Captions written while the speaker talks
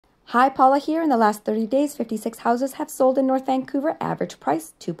Hi, Paula here. In the last 30 days, 56 houses have sold in North Vancouver. Average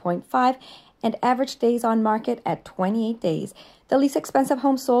price 2.5 and average days on market at 28 days. The least expensive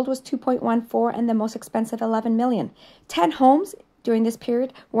home sold was 2.14 and the most expensive 11 million. 10 homes during this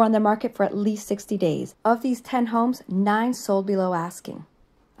period were on the market for at least 60 days. Of these 10 homes, 9 sold below asking.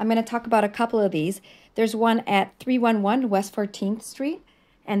 I'm going to talk about a couple of these. There's one at 311 West 14th Street.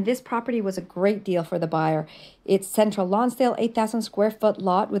 And this property was a great deal for the buyer. It's Central Lonsdale, 8,000 square foot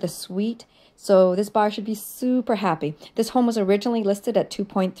lot with a suite. So this buyer should be super happy. This home was originally listed at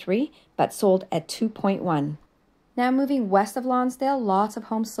 2.3, but sold at 2.1. Now moving west of Lonsdale, lots of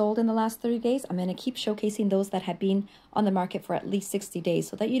homes sold in the last 30 days. I'm going to keep showcasing those that have been on the market for at least 60 days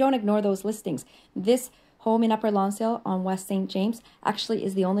so that you don't ignore those listings. This home in Upper Lonsdale on West St. James actually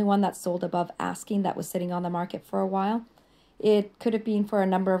is the only one that sold above asking that was sitting on the market for a while. It could have been for a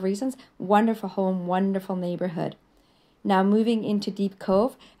number of reasons. Wonderful home, wonderful neighborhood. Now moving into Deep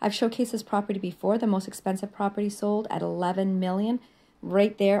Cove, I've showcased this property before. The most expensive property sold at 11 million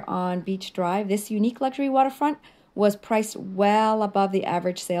right there on Beach Drive. This unique luxury waterfront was priced well above the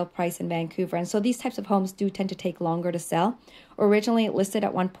average sale price in Vancouver. And so these types of homes do tend to take longer to sell. Originally it listed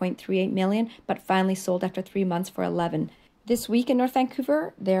at 1.38 million, but finally sold after 3 months for 11. This week in North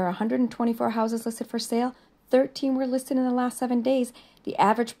Vancouver, there are 124 houses listed for sale. 13 were listed in the last 7 days. The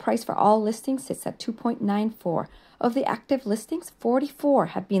average price for all listings sits at 2.94. Of the active listings, 44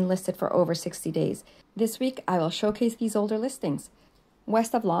 have been listed for over 60 days. This week, I will showcase these older listings.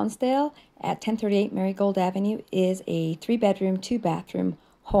 West of Lonsdale at 1038 Marigold Avenue is a 3-bedroom, 2-bathroom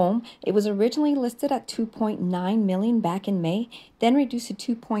home. It was originally listed at 2.9 million back in May, then reduced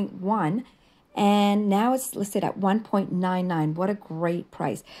to 2.1, and now it's listed at 1.99. What a great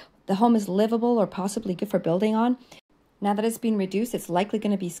price. The home is livable or possibly good for building on. Now that it's been reduced, it's likely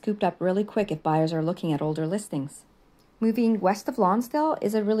going to be scooped up really quick if buyers are looking at older listings. Moving west of Lonsdale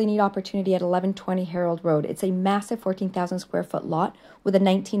is a really neat opportunity at 1120 Herald Road. It's a massive 14,000 square foot lot with a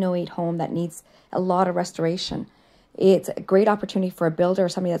 1908 home that needs a lot of restoration. It's a great opportunity for a builder or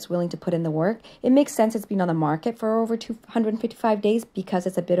somebody that's willing to put in the work. It makes sense it's been on the market for over 255 days because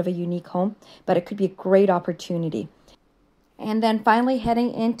it's a bit of a unique home, but it could be a great opportunity. And then finally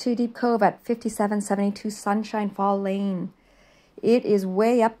heading into Deep Cove at 5772 Sunshine Fall Lane. It is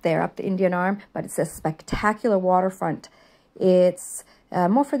way up there, up the Indian Arm, but it's a spectacular waterfront. It's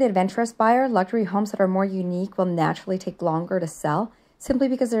more for the adventurous buyer. Luxury homes that are more unique will naturally take longer to sell, simply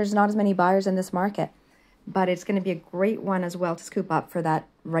because there's not as many buyers in this market. But it's going to be a great one as well to scoop up for that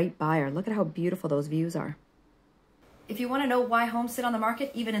right buyer. Look at how beautiful those views are. If you want to know why homes sit on the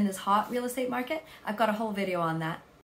market, even in this hot real estate market, I've got a whole video on that.